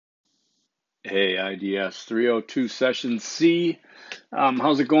Hey, IDS 302 session C.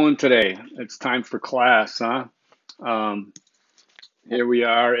 How's it going today? It's time for class, huh? Um, Here we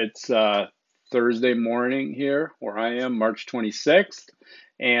are. It's Thursday morning here where I am, March 26th.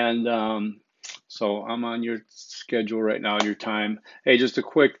 And so I'm on your schedule right now, your time. Hey, just a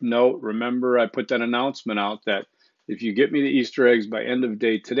quick note. Remember, I put that announcement out that if you get me the Easter eggs by end of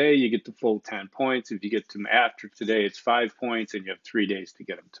day today, you get the full 10 points. If you get them after today, it's 5 points, and you have 3 days to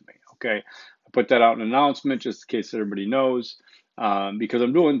get them to me. Okay. I put that out in an announcement just in case everybody knows. Because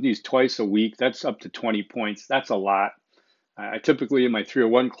I'm doing these twice a week. That's up to 20 points. That's a lot. I typically in my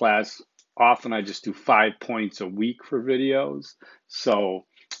 301 class, often I just do 5 points a week for videos. So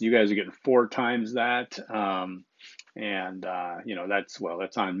you guys are getting 4 times that. That's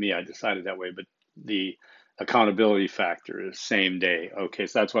on me. I decided that way, but the accountability factor is same day. Okay,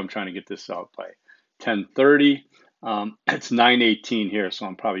 so that's why I'm trying to get this out by 10:30. It's 9:18 here, so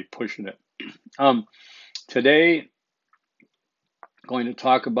I'm probably pushing it. Today, I'm going to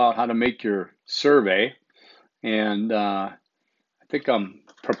talk about how to make your survey, and I think I'm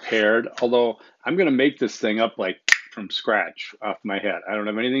prepared, although I'm going to make this thing up like from scratch off my head. I don't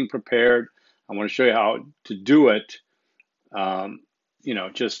have anything prepared. I want to show you how to do it,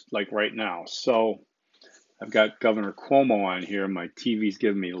 just like right now. So I've got Governor Cuomo on here. My TV's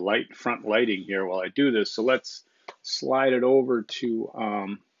giving me front lighting here while I do this. So let's slide it over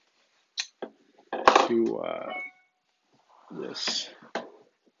to this.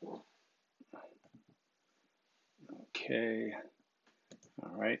 Okay.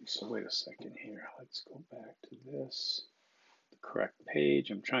 All right. So wait a second here. Let's go back to this. Correct page.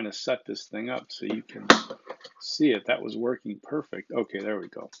 I'm trying to set this thing up so you can see it. That was working perfect. Okay, there we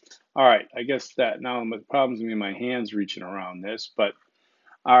go. All right, I guess that now the problem's gonna be my hands reaching around this, but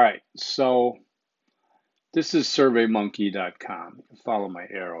all right, so this is surveymonkey.com. You can follow my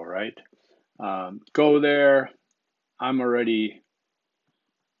arrow, right? Go there. I'm already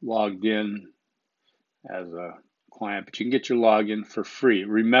logged in as a client, but you can get your login for free.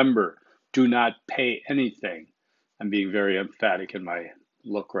 Remember, do not pay anything. I'm being very emphatic in my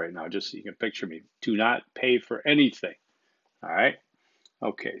look right now, just so you can picture me. Do not pay for anything. All right.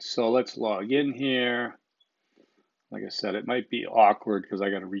 Okay, so let's log in here. Like I said, it might be awkward because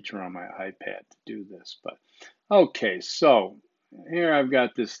I got to reach around my iPad to do this, but okay, so here I've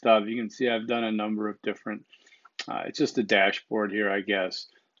got this stuff. You can see I've done a number of different, it's just a dashboard here, I guess.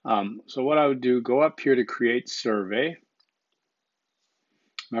 So what I would do, go up here to create survey.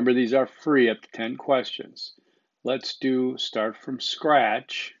 Remember, these are free up to 10 questions. Let's start from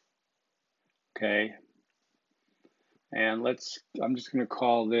scratch, okay? And I'm just going to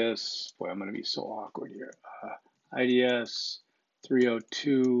call this, boy, I'm going to be so awkward here. IDS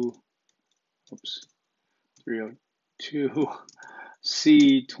 302, 302,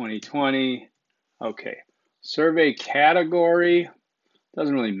 C 2020. Okay, survey category,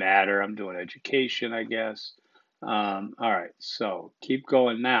 doesn't really matter. I'm doing education, I guess. All right, so keep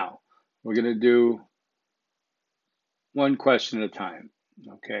going now. We're going to do one question at a time.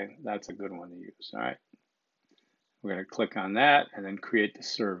 Okay, that's a good one to use. All right, we're going to click on that and then create the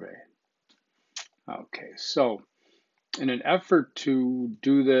survey. Okay, so in an effort to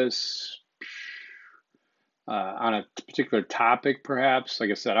do this on a particular topic, perhaps,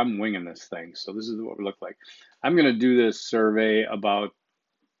 like I said, I'm winging this thing, so this is what we look like. I'm going to do this survey about,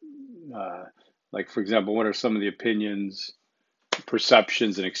 like, for example, what are some of the opinions,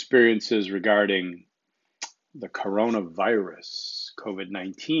 perceptions, and experiences regarding the coronavirus,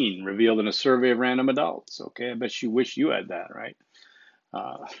 COVID-19, revealed in a survey of random adults. Okay, I bet you wish you had that, right?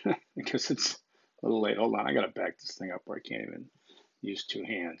 Because it's a little late. Hold on, I got to back this thing up where I can't even use two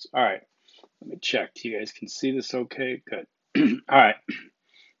hands. All right, let me check. You guys can see this okay? Good. All right.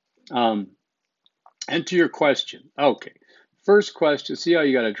 Enter your question. Okay. First question, see how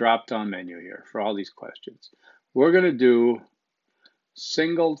you got a drop-down menu here for all these questions. We're going to do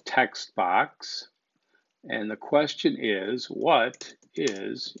single text box, and the question is, what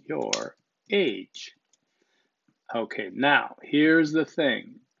is your age? Okay, now, here's the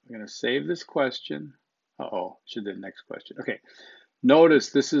thing. We're going to save this question. Uh-oh, should do the next question. Okay,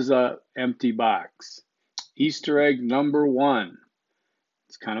 notice this is an empty box. Easter egg number 1.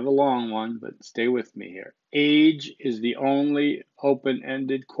 It's kind of a long one, but stay with me here. Age is the only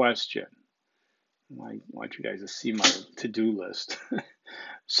open-ended question. I want you guys to see my to-do list.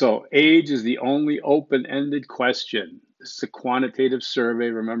 So age is the only open-ended question. This is a quantitative survey,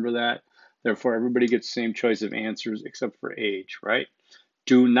 remember that? Therefore, everybody gets the same choice of answers except for age, right?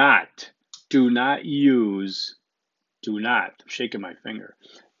 Do not use, I'm shaking my finger.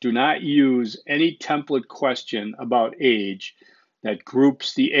 Do not use any template question about age that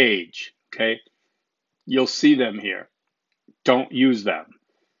groups the age. okay? You'll see them here. Don't use them.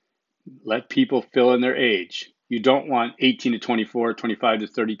 Let people fill in their age. You don't want 18 to 24, 25 to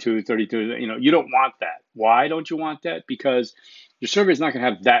 32, 32, you don't want that. Why don't you want that? Because your survey is not going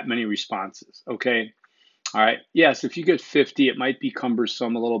to have that many responses, okay? All right. Yes, if you get 50, it might be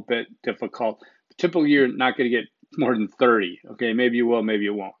cumbersome, a little bit difficult. Typically, you're not going to get more than 30, okay? Maybe you will, maybe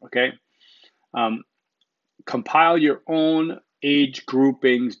you won't, okay? Um, compile your own age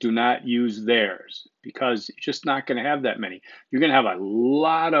groupings. Do not use theirs because you're just not going to have that many. You're going to have a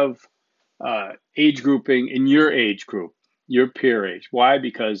lot of age grouping in your age group, your peer age. Why?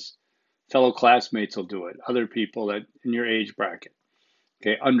 Because fellow classmates will do it, other people that in your age bracket,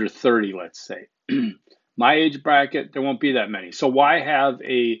 okay, under 30, let's say. My age bracket, there won't be that many. So why have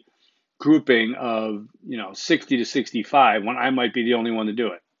a grouping of 60 to 65 when I might be the only one to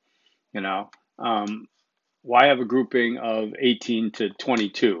do it? Um, why have a grouping of 18 to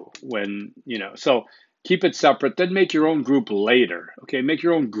 22 when, so keep it separate, then make your own group later. Okay, make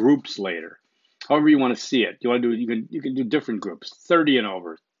your own groups later. However you want to see it. You want to do, you can do different groups, 30 and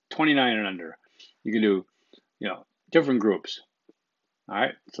over, 29 and under. You can do, different groups. All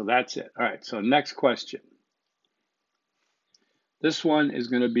right, so that's it. All right, so next question. This one is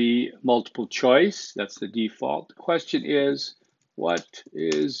going to be multiple choice. That's the default. The question is, what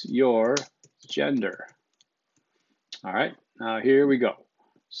is your gender? All right, now here we go.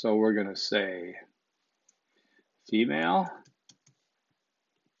 So we're going to say female,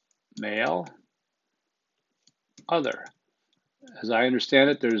 male, other. As I understand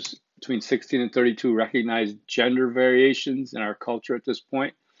it, there's between 16 and 32 recognized gender variations in our culture at this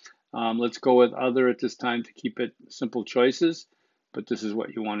point. Let's go with other at this time to keep it simple choices, but this is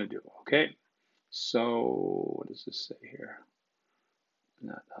what you want to do, okay? So what does this say here?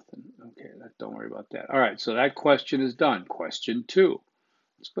 Nothing. Okay, don't worry about that. All right, so that question is done. Question 2.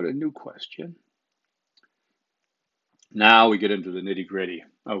 Let's put a new question. Now we get into the nitty-gritty.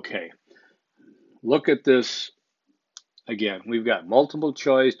 Okay, look at this. Again, we've got multiple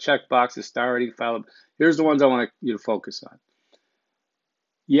choice, checkboxes, star rating, file. Here's the ones I want you to focus on.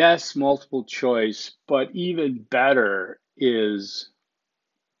 Yes, multiple choice, but even better is,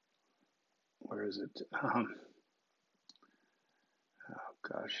 where is it? Oh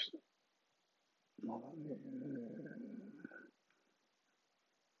gosh.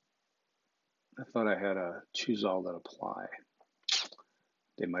 I thought I had a choose all that apply.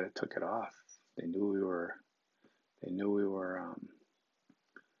 They might have took it off. They knew we were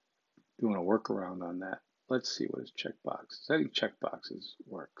doing a workaround on that. Let's see, what is checkboxes? I think checkboxes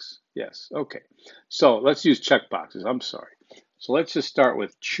works. Yes, okay. So let's use checkboxes. I'm sorry. So let's just start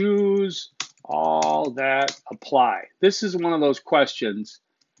with choose all that apply. This is one of those questions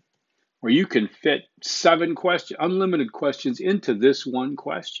where you can fit 7 questions, unlimited questions into this one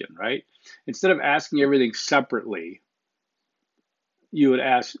question, right? Instead of asking everything separately, you would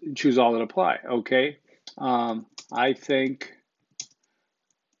choose all that apply. Okay. I think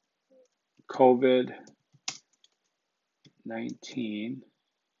COVID-19,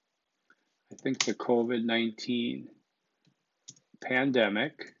 I think the COVID-19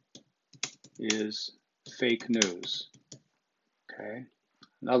 pandemic is fake news. Okay.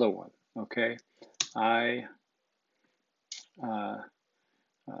 Another one. Okay. I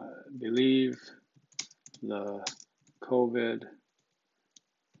believe the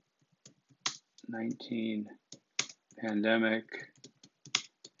COVID-19 pandemic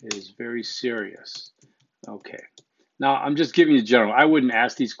is very serious. Okay. Now, I'm just giving you general. I wouldn't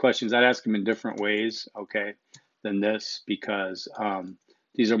ask these questions. I'd ask them in different ways, okay, than this, because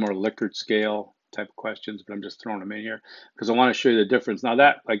these are more Likert scale type of questions, but I'm just throwing them in here because I want to show you the difference. Now,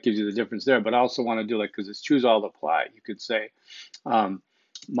 that gives you the difference there, but I also want to do, because it's choose all to apply. You could say,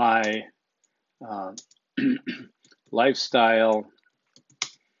 my lifestyle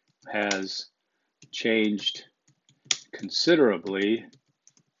has changed considerably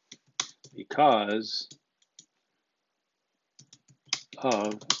because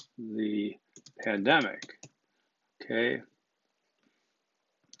of the pandemic. Okay,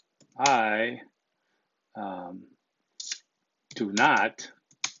 I do not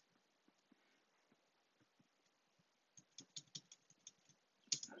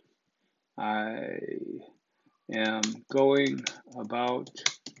I am going about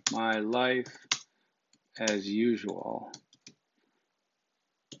my life as usual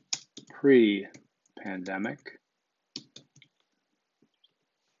pre-pandemic.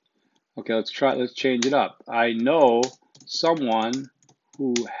 Okay, let's change it up. I know someone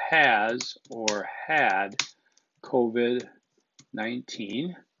who has or had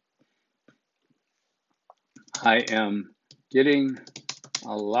COVID-19. I am getting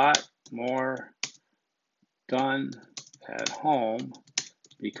a lot more done at home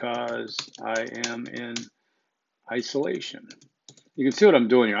because I am in isolation. You can see what I'm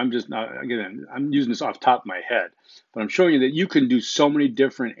doing here. I'm just not, again, I'm using this off the top of my head, but I'm showing you that you can do so many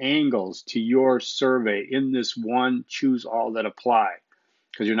different angles to your survey in this one choose all that apply,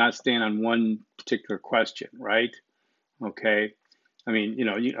 because you're not staying on one particular question, right? Okay. I mean,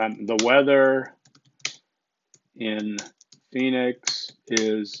 the weather in Phoenix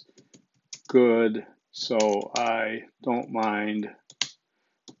is good, so I don't mind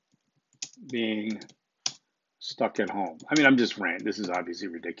being stuck at home. I mean, I'm just ranting. This is obviously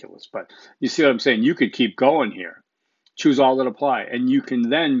ridiculous, but you see what I'm saying? You could keep going here. Choose all that apply, and you can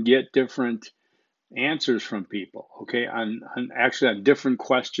then get different answers from people, okay, on different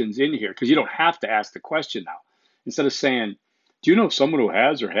questions in here, because you don't have to ask the question now. Instead of saying, do you know someone who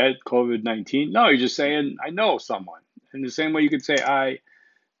has or had COVID-19? No, you're just saying, I know someone. In the same way you could say, I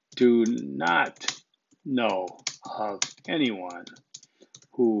do not know of anyone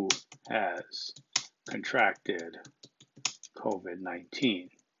who has contracted COVID-19.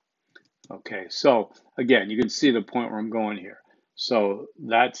 Okay, so again, you can see the point where I'm going here. So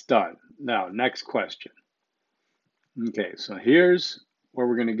that's done. Now, next question. Okay, so here's where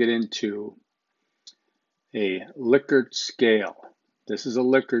we're going to get into a Likert scale. This is a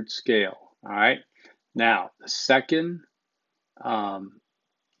Likert scale, all right? Now, the second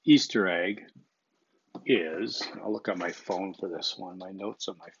Easter egg is, I'll look at my phone for this one, my notes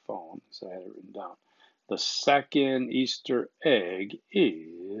on my phone, so I had it written down. The second Easter egg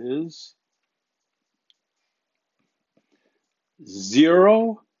is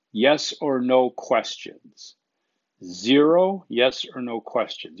 0 yes or no questions. 0 yes or no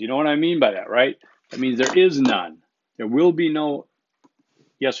questions. You know what I mean by that, right? That means there is none. There will be no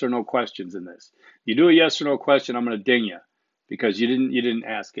yes or no questions in this. You do a yes or no question, I'm going to ding you because you didn't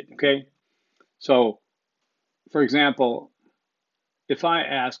ask it, okay? So, for example, if I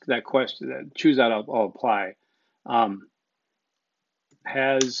ask that question, choose that I'll apply.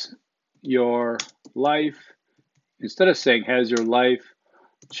 Has your life, instead of saying has your life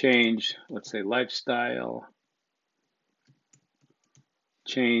changed, let's say lifestyle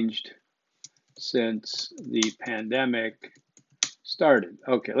changed since the pandemic started.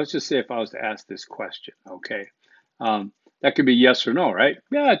 Okay, let's just say if I was to ask this question, okay, that could be yes or no, right?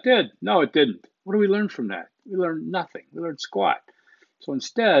 Yeah, it did. No, it didn't. What do we learn from that? We learned nothing. We learned squat. So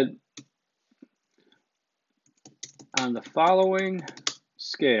instead, on the following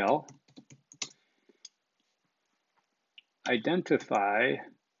scale, identify,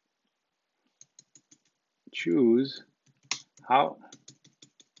 choose how,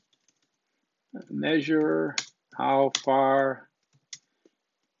 measure how far,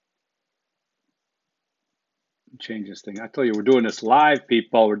 change this thing. I tell you, we're doing this live,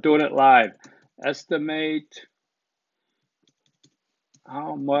 people. We're doing it live. Estimate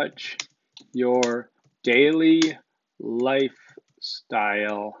how much your daily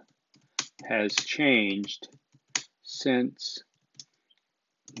lifestyle has changed since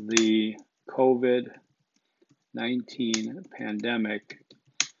the COVID-19 pandemic.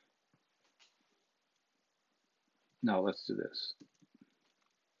 No, let's do this.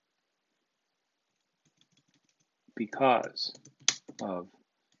 Because of,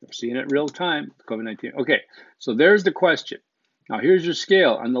 you're seeing it real time, COVID-19. Okay, so there's the question. Now here's your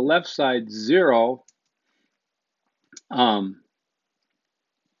scale. On the left side, 0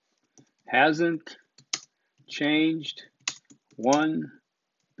 hasn't changed one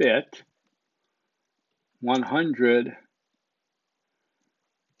bit. 100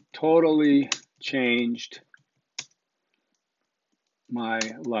 totally changed my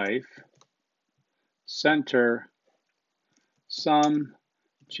life. Center, some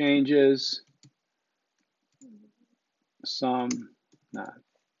changes, some not.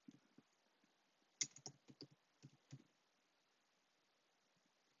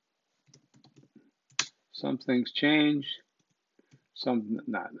 Some things change, some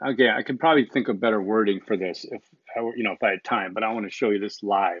not. Okay, I could probably think of better wording for this if I were, if I had time, but I want to show you this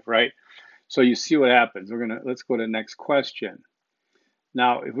live, right? So you see what happens. Let's go to the next question.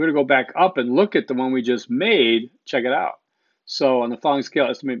 Now, if we were to go back up and look at the one we just made, check it out. So on the following scale,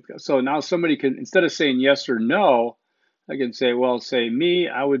 estimate. So now somebody can, instead of saying yes or no, I can say, well, say me,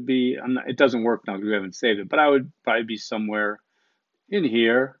 I would be, it doesn't work now because we haven't saved it, but I would probably be somewhere in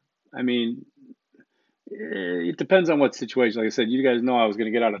here. I mean, it depends on what situation. Like I said, you guys know I was going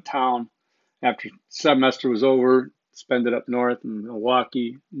to get out of town after semester was over, spend it up north in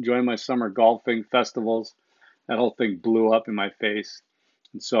Milwaukee, enjoy my summer golfing festivals. That whole thing blew up in my face.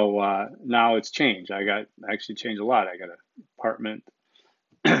 And so now it's changed. I got actually changed a lot. I got an apartment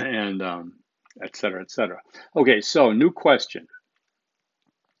and et cetera, et cetera. Okay, so new question.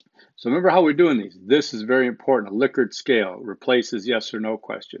 So remember how we're doing these. This is very important. A Likert scale replaces yes or no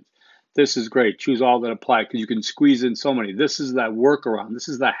questions. This is great. Choose all that apply because you can squeeze in so many. This is that workaround. This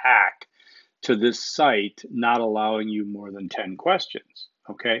is the hack to this site not allowing you more than 10 questions,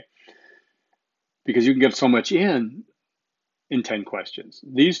 okay? Because you can get so much in 10 questions.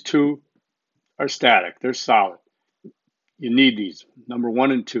 These two are static. They're solid. You need these. Number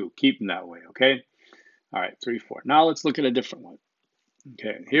 1 and 2. Keep them that way, okay? All right, 3, 4. Now let's look at a different one.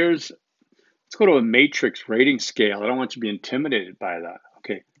 Okay, let's go to a matrix rating scale. I don't want you to be intimidated by that.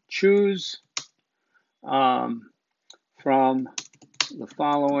 Okay, choose from the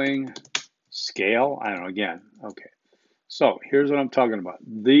following scale. I don't know, again. Okay, so here's what I'm talking about.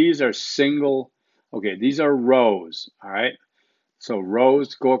 These are these are rows, all right? So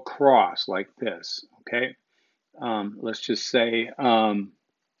rows go across like this, okay? Let's just say,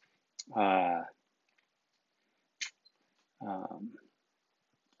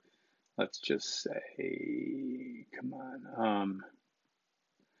 let's just say, come on,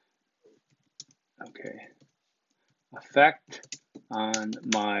 okay, effect on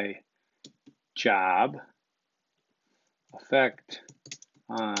my job, effect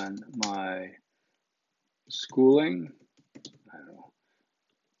on my schooling, I don't know,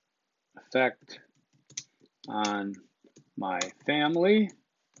 effect on my family,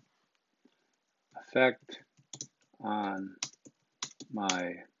 effect on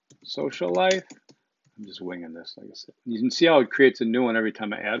my social life. I'm just winging this, like I said. You can see how it creates a new one every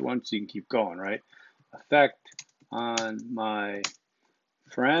time I add one, so you can keep going, right? Effect on my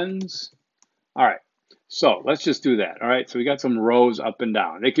friends. All right, so let's just do that. All right, so we got some rows up and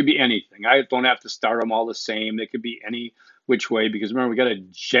down. They could be anything. I don't have to start them all the same. They could be any which way because remember, we got a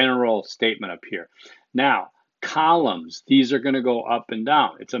general statement up here. Now, columns, these are going to go up and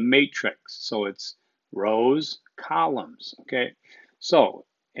down. It's a matrix, so it's rows, columns, okay? So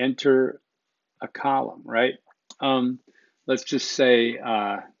enter a column, right? Let's just say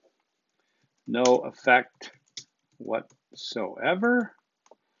no effect whatsoever.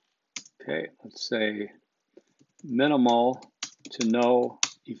 Okay, let's say minimal to no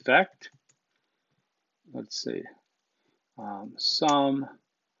effect. Let's see, some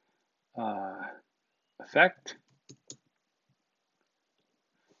effect.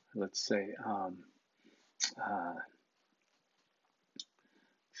 Let's say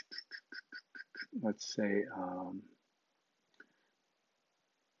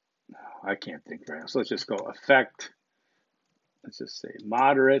I can't think right now. So let's just go effect. Let's just say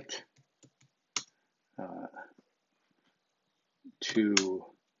moderate to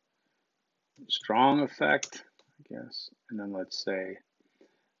strong effect, I guess. And then let's say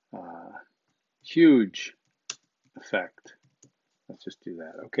huge effect. Let's just do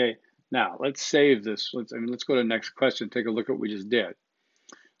that. Okay. Now let's save this. Let's go to the next question. Take a look at what we just did.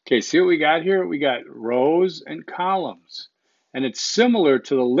 Okay, see what we got here? We got rows and columns. And it's similar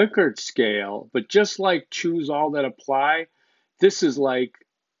to the Likert scale, but just like choose all that apply, this is like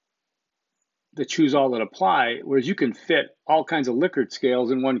the choose all that apply, whereas you can fit all kinds of Likert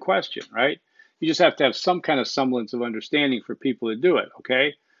scales in one question, right? You just have to have some kind of semblance of understanding for people to do it,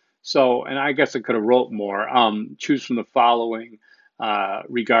 okay? So, and I guess I could have wrote more. Choose from the following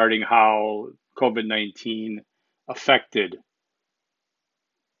regarding how COVID-19 affected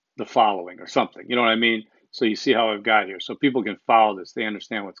the following or something. You know what I mean? So you see how I've got here. So people can follow this. They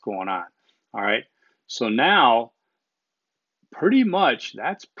understand what's going on. All right. So now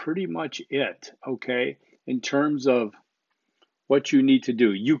that's pretty much it. Okay. In terms of what you need to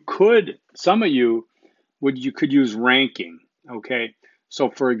do. Some of you could use ranking. Okay. So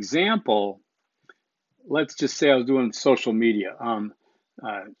for example, let's just say I was doing social media.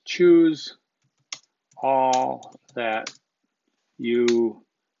 Choose all that you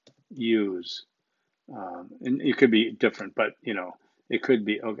use. And it could be different, but it could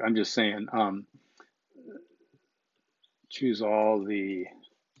be. Okay, I'm just saying. Choose all the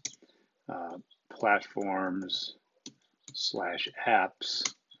platforms /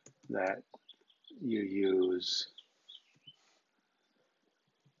 apps that you use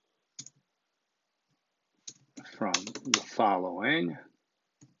from the following.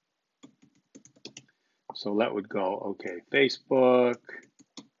 So that would go, okay, Facebook,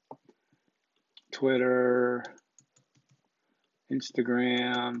 Twitter,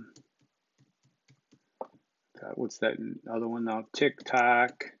 Instagram. What's that other one now?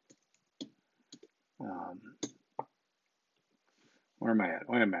 TikTok. Where am I at?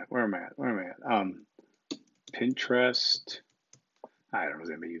 Pinterest. I don't know if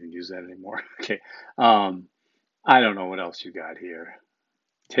anybody even use that anymore. Okay. I don't know what else you got here.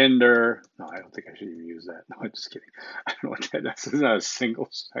 Tinder. No, I don't think I should even use that. No, I'm just kidding. I don't know what that is. That's not a single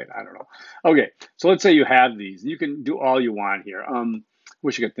site. I don't know. Okay, so let's say you have these. You can do all you want here.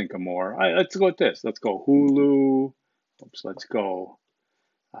 Wish I could think of more. Let's go with this. Let's go Hulu. Oops, let's go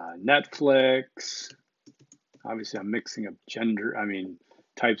Netflix. Obviously, I'm mixing up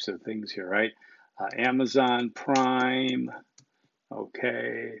types of things here, right? Amazon Prime.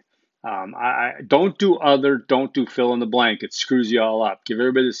 Okay. I don't do other, don't do fill in the blank. It screws you all up. Give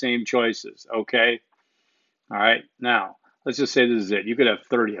everybody the same choices. Okay. All right. Now, let's just say this is it. You could have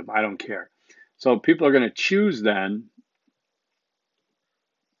 30 of them. I don't care. So people are going to choose then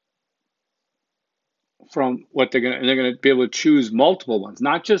from what they're going to be able to choose multiple ones,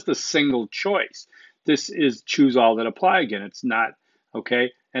 not just a single choice. This is choose all that apply again. It's not,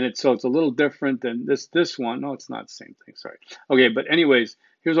 okay, and it's so it's a little different than this one. No, it's not the same thing. Sorry. Okay, but anyways,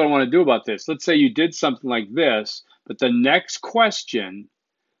 here's what I want to do about this. Let's say you did something like this, but the next question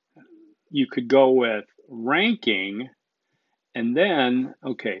you could go with ranking, and then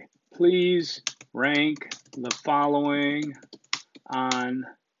okay, please rank the following on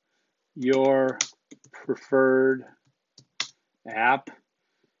your preferred app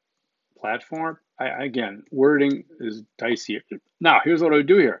platform. Again, wording is dicey. Now, here's what I would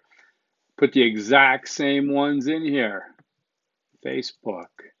do here. Put the exact same ones in here. Facebook,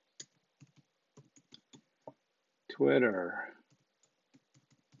 Twitter,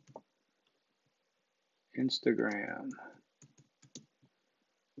 Instagram,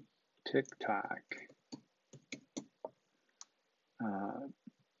 TikTok,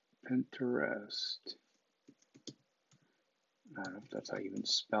 Pinterest. I don't know if that's how you even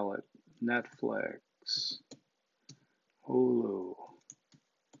spell it. Netflix, Hulu,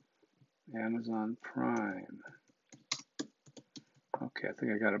 Amazon Prime. Okay, I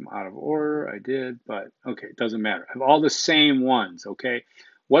think I got them out of order. I did, but okay, it doesn't matter. I have all the same ones, okay?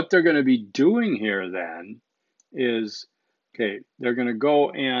 What they're going to be doing here then is, okay, they're going to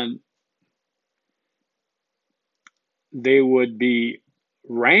go and they would be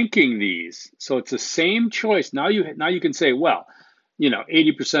ranking these. So it's the same choice. Now you can say, well,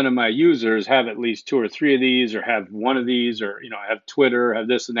 80% of my users have at least 2 or 3 of these, or have one of these, or have Twitter, have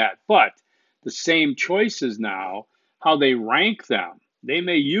this and that. But the same choices now, how they rank them. They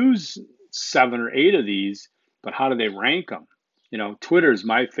may use 7 or 8 of these, but how do they rank them? Twitter is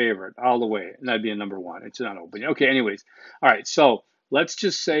my favorite all the way, and that'd be a number 1. It's not open. Okay, anyways. All right, so let's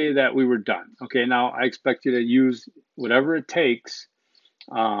just say that we were done. Okay, now I expect you to use whatever it takes.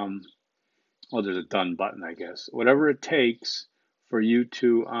 Well, there's a done button, I guess. Whatever it takes for you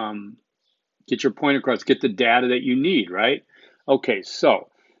to get your point across, get the data that you need, right? Okay, so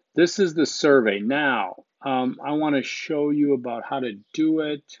this is the survey. Now, I want to show you about how to do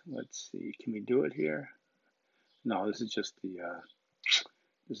it. Let's see, can we do it here? No, this is just edited.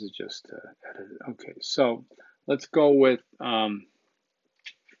 Okay, so let's go with, okay,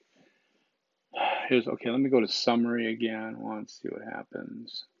 let me go to summary again. I want to see what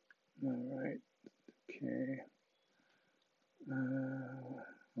happens. All right, okay. I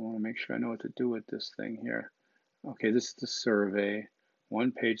want to make sure I know what to do with this thing here. Okay, this is the survey.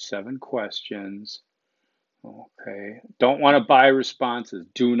 1 page, 7 questions. Okay, don't want to buy responses.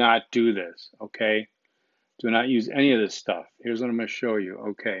 Do not do this, okay? Do not use any of this stuff. Here's what I'm going to show you.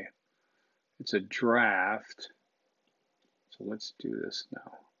 Okay, it's a draft. So let's do this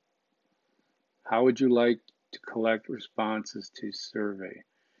now. How would you like to collect responses to survey?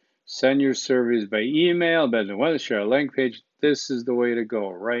 Send your surveys by email, weather, share a link page. This is the way to go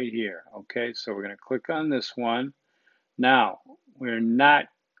right here. Okay, so we're going to click on this one. Now, we're going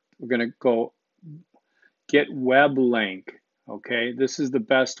to go get web link. Okay, this is the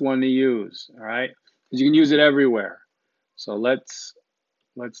best one to use. All right, because you can use it everywhere. So let's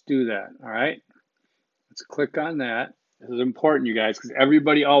do that. All right, let's click on that. This is important, you guys, because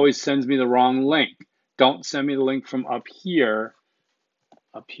everybody always sends me the wrong link. Don't send me the link from up here.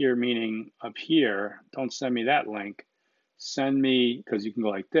 Up here meaning up here. Don't send me that link. Send me, because you can go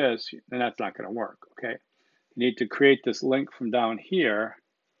like this, and that's not going to work, okay? You need to create this link from down here,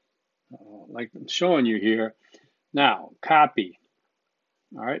 like I'm showing you here. Now, copy.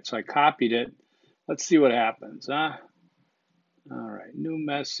 All right, so I copied it. Let's see what happens, huh? All right, new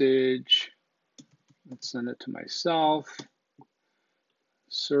message. Let's send it to myself.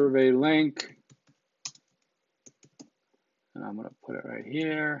 Survey link. And I'm going to put it right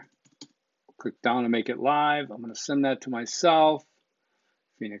here. Click down to make it live. I'm going to send that to myself.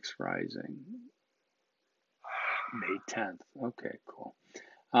 Phoenix Rising, May 10th. Okay, cool.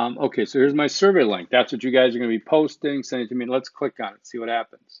 Okay, so here's my survey link. That's what you guys are going to be posting. Send it to me. Let's click on it, see what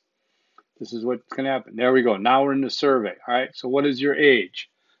happens. This is what's going to happen. There we go. Now we're in the survey. All right, so what is your age?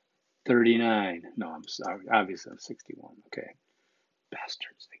 39. No, I'm sorry. Obviously, I'm 61. Okay.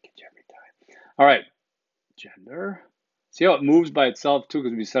 Bastards. They get you every time. All right. Gender. See how it moves by itself too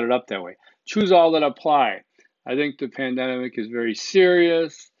because we set it up that way. Choose all that apply. I think the pandemic is very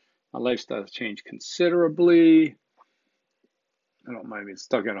serious. My lifestyle has changed considerably. I don't mind being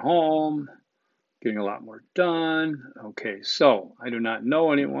stuck at home, getting a lot more done. Okay, so I do not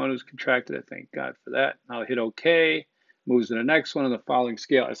know anyone who's contracted it. Thank God for that. I'll hit OK. Moves to the next one on the following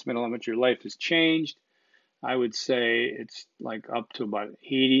scale. Estimate how much your life has changed. I would say it's like up to about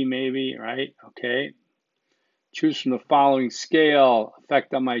 80 maybe, right? Okay. Choose from the following scale.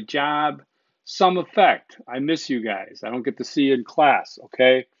 Effect on my job. Some effect. I miss you guys. I don't get to see you in class,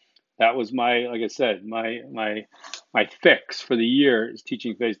 okay? That was my, like I said, my fix for the year is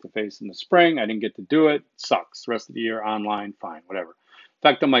teaching face to face in the spring. I didn't get to do it. Sucks. The rest of the year online, fine, whatever.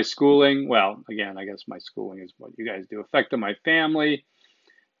 Effect on my schooling. Well, again, I guess my schooling is what you guys do. Effect on my family.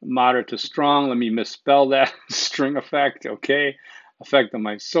 Moderate to strong. Let me misspell that. String effect, okay? Effect on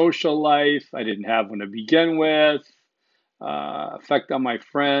my social life. I didn't have one to begin with. Effect on my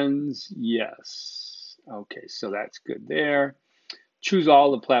friends. Yes. Okay, so that's good there. Choose all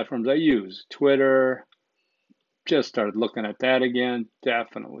the platforms I use. Twitter. Just started looking at that again.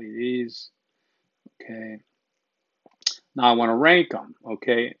 Definitely these. Okay. Now I want to rank them.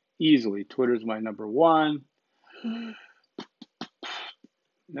 Okay. Easily. Twitter's my number one.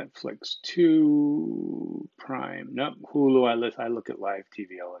 Netflix 2, Prime, nope, Hulu, I look at live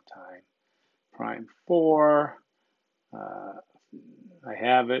TV all the time. Prime 4, I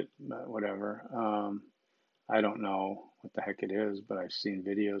have it, but whatever. I don't know what the heck it is, but I've seen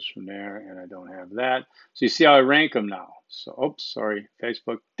videos from there and I don't have that. So you see how I rank them now. So, oops, sorry,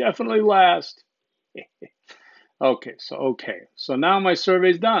 Facebook, definitely last. Okay, so now my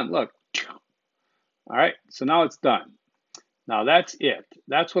survey's done, look. All right, so now it's done. Now that's it.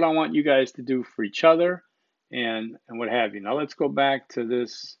 That's what I want you guys to do for each other and what have you. Now let's go back to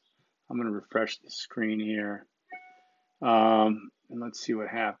this. I'm going to refresh the screen here. And let's see what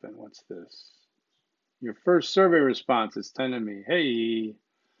happened. What's this? Your first survey response is telling me, hey,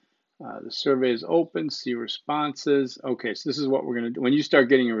 the survey is open, see responses. Okay, so this is what we're going to do. When you start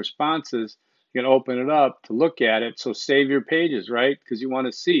getting your responses, you're going to open it up to look at it. So save your pages, right? Because you want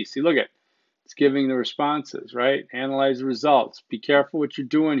to see. See, look at it. It's giving the responses, right? Analyze the results. Be careful what you're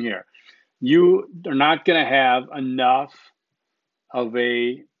doing here. You are not going to have enough of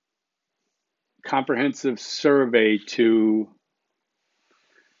a comprehensive survey to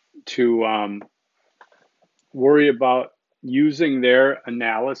worry about using their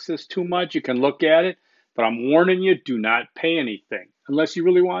analysis too much. You can look at it, but I'm warning you, do not pay anything unless you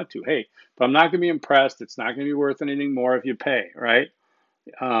really want to. Hey, but I'm not going to be impressed. It's not going to be worth anything more if you pay, right?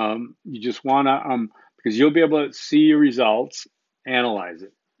 You just want to, because you'll be able to see your results, analyze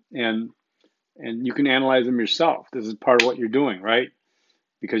it, and you can analyze them yourself. This is part of what you're doing, right?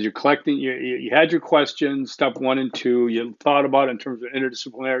 Because you're collecting, you had your questions, step 1 and 2, you thought about it in terms of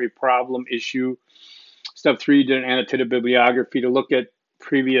interdisciplinary problem issue. Step 3, you did an annotated bibliography to look at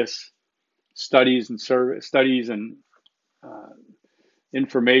previous studies and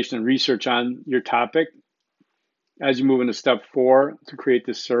information and research on your topic. As you move into step 4, to create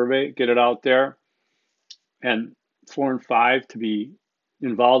this survey, get it out there, and 4 and 5 to be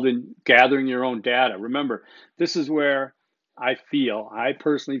involved in gathering your own data. Remember, this is where I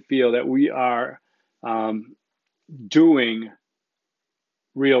personally feel that we are doing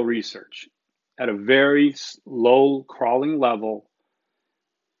real research at a very low crawling level.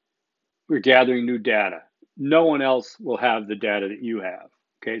 We're gathering new data. No one else will have the data that you have.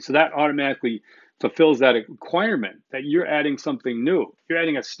 Okay, so that automatically fulfills that requirement that you're adding something new. You're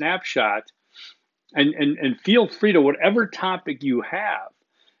adding a snapshot, and feel free to whatever topic you have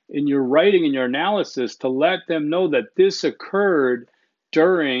in your writing and your analysis to let them know that this occurred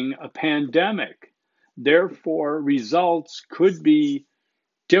during a pandemic. Therefore, results could be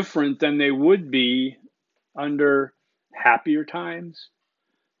different than they would be under happier times.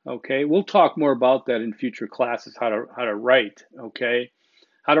 Okay, we'll talk more about that in future classes, how to write, okay?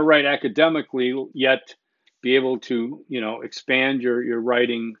 How to write academically, yet be able to, expand your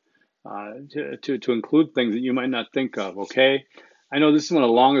writing to include things that you might not think of, okay? I know this is one of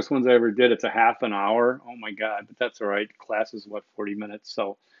the longest ones I ever did. It's a half an hour. Oh my God, but that's all right. Class is 40 minutes,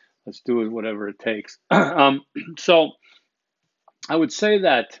 so let's do it whatever it takes. So I would say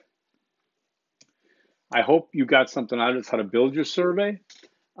that I hope you got something out of this, how to build your survey.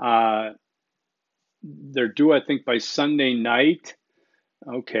 They're due, I think, by Sunday night.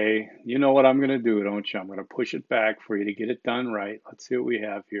 Okay, you know what I'm going to do, don't you? I'm going to push it back for you to get it done right. Let's see what we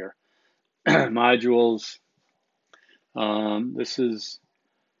have here. Modules. This is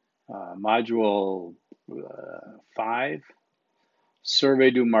Module 5.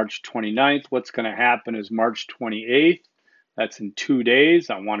 Survey due March 29th. What's going to happen is March 28th. That's in 2 days.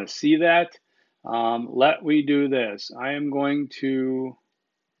 I want to see that. Let me do this. I'm going to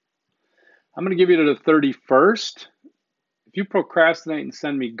give you to the 31st. If you procrastinate and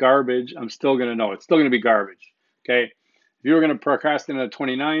send me garbage, I'm still going to know. It's still going to be garbage. Okay. If you were going to procrastinate on the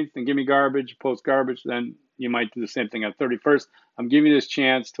 29th and give me garbage, post garbage, then you might do the same thing on 31st. I'm giving you this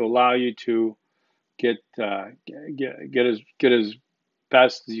chance to allow you to get as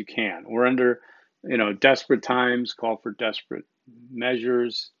best as you can. We're under, desperate times. Call for desperate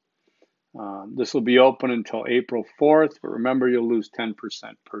measures. This will be open until April 4th, but remember, you'll lose 10%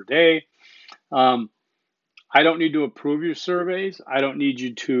 per day. I don't need to approve your surveys. I don't need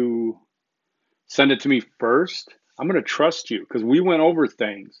you to send it to me first. I'm going to trust you because we went over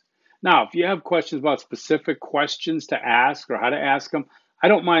things. Now, if you have questions about specific questions to ask or how to ask them, I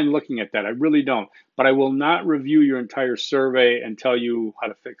don't mind looking at that. I really don't. But I will not review your entire survey and tell you how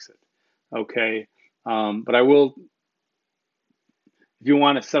to fix it. Okay? But I will, if you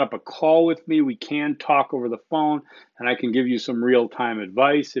want to set up a call with me, we can talk over the phone and I can give you some real-time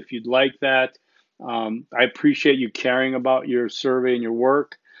advice if you'd like that. I appreciate you caring about your survey and your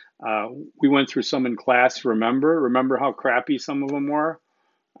work. We went through some in class, remember how crappy some of them were?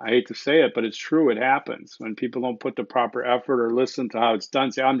 I hate to say it, but it's true. It happens when people don't put the proper effort or listen to how it's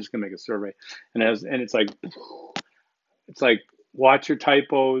done. Say, I'm just gonna make a survey, and it's like watch your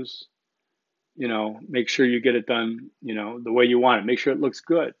typos. Make sure you get it done. The way you want it. Make sure it looks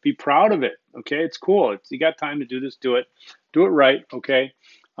good. Be proud of it. Okay, it's cool. You got time to do this. Do it right. Okay.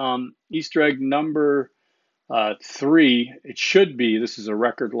 Easter egg number 3, it should be, this is a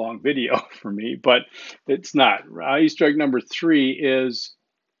record long video for me, but it's not. Easter egg number 3 is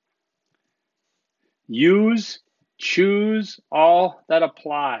choose all that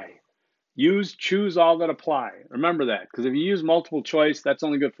apply. Choose all that apply. Remember that, because if you use multiple choice, that's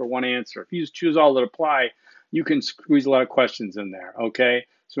only good for one answer. If you choose all that apply, you can squeeze a lot of questions in there, okay?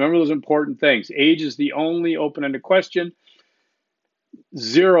 So remember those important things. Age is the only open-ended question.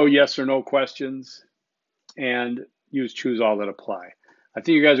 0 yes or no questions. And choose all that apply. I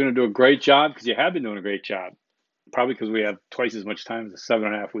think you guys are going to do a great job because you have been doing a great job. Probably because we have twice as much time as a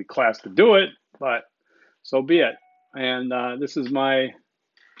 7.5-week class to do it, but so be it. And this is my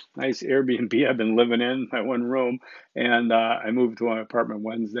nice Airbnb I've been living in, my one room, and I moved to my apartment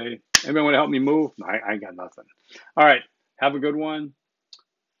Wednesday. Anybody want to help me move? I got nothing. All right, have a good one.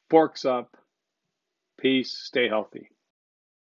 Forks up. Peace. Stay healthy.